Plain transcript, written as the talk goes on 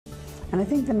And I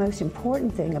think the most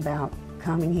important thing about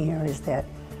coming here is that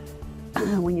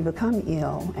when you become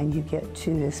ill and you get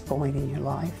to this point in your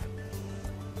life,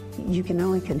 you can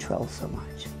only control so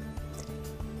much.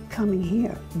 Coming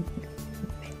here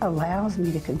allows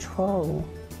me to control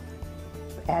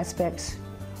aspects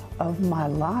of my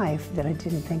life that I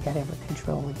didn't think I'd ever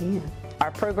control again.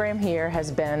 Our program here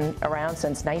has been around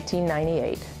since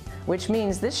 1998, which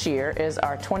means this year is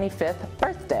our 25th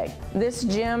birthday. This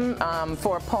gym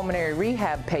for pulmonary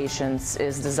rehab patients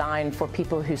is designed for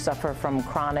people who suffer from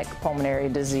chronic pulmonary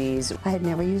disease. I had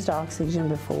never used oxygen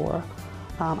before.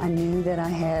 I knew that I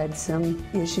had some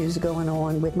issues going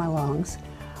on with my lungs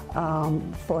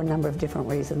for a number of different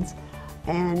reasons.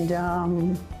 And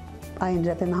I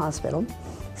ended up in the hospital,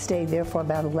 stayed there for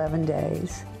about 11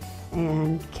 days,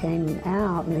 and came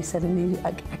out and they said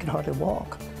I could hardly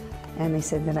walk. And they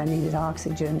said that I needed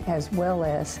oxygen as well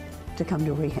as to come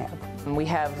to rehab. We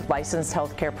have licensed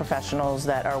healthcare professionals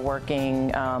that are working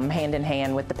hand in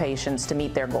hand with the patients to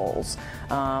meet their goals.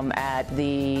 At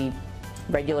the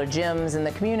regular gyms in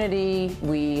the community,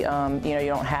 you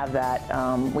don't have that.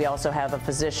 We also have a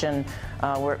physician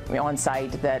on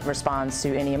site that responds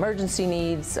to any emergency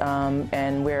needs,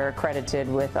 and we're accredited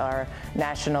with our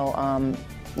national,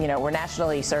 we're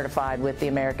nationally certified with the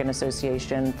American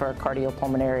Association for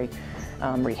Cardio-Pulmonary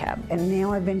Rehab. And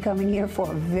now I've been coming here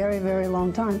for a very, very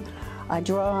long time. I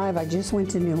drive. I just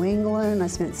went to New England. I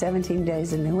spent 17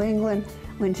 days in New England,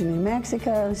 went to New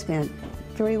Mexico, spent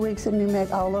 3 weeks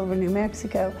in all over New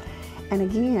Mexico. And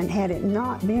again, had it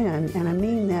not been, and I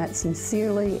mean that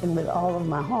sincerely and with all of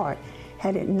my heart,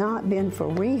 had it not been for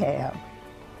rehab,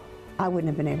 I wouldn't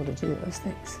have been able to do those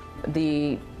things.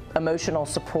 The emotional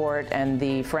support and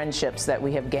the friendships that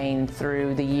we have gained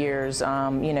through the years.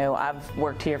 I've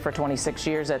worked here for 26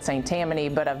 years at St. Tammany,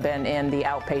 but I've been in the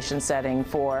outpatient setting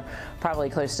for probably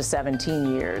close to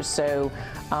 17 years. So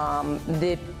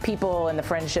the people and the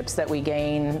friendships that we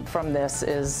gain from this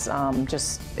is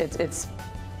it's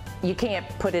you can't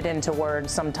put it into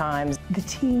words sometimes. The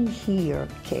team here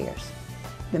cares.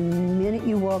 The minute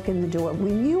you walk in the door,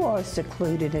 when you are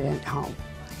secluded at home,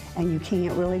 and you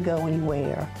can't really go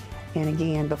anywhere. And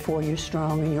again, before you're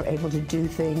strong and you're able to do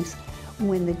things,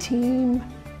 when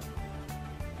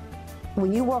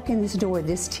you walk in this door,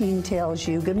 this team tells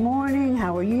you, good morning,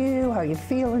 how are you? How are you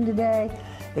feeling today?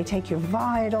 They take your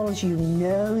vitals. You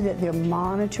know that they're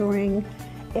monitoring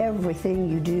everything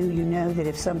you do. You know that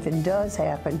if something does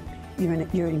happen,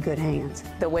 you're in good hands.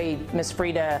 The way Miss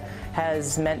Freida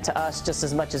has meant to us just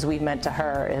as much as we've meant to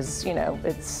her is,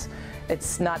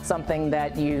 it's not something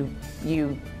that you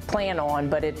plan on,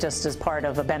 but it just is part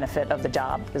of a benefit of the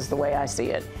job, is the way I see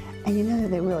it. And you know that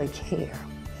they really care.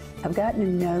 I've gotten to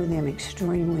know them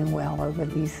extremely well over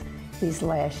these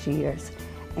last years,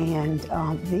 and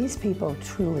these people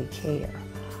truly care.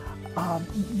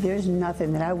 There's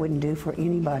nothing that I wouldn't do for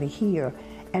anybody here,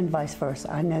 and vice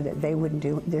versa. I know that they wouldn't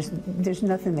do, there's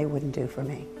nothing they wouldn't do for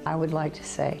me. I would like to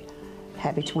say,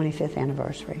 happy 25th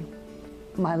anniversary.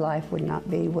 My life would not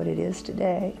be what it is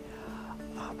today.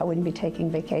 I wouldn't be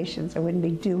taking vacations. I wouldn't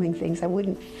be doing things. I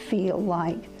wouldn't feel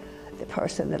like the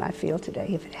person that I feel today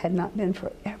if it had not been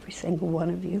for every single one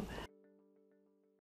of you.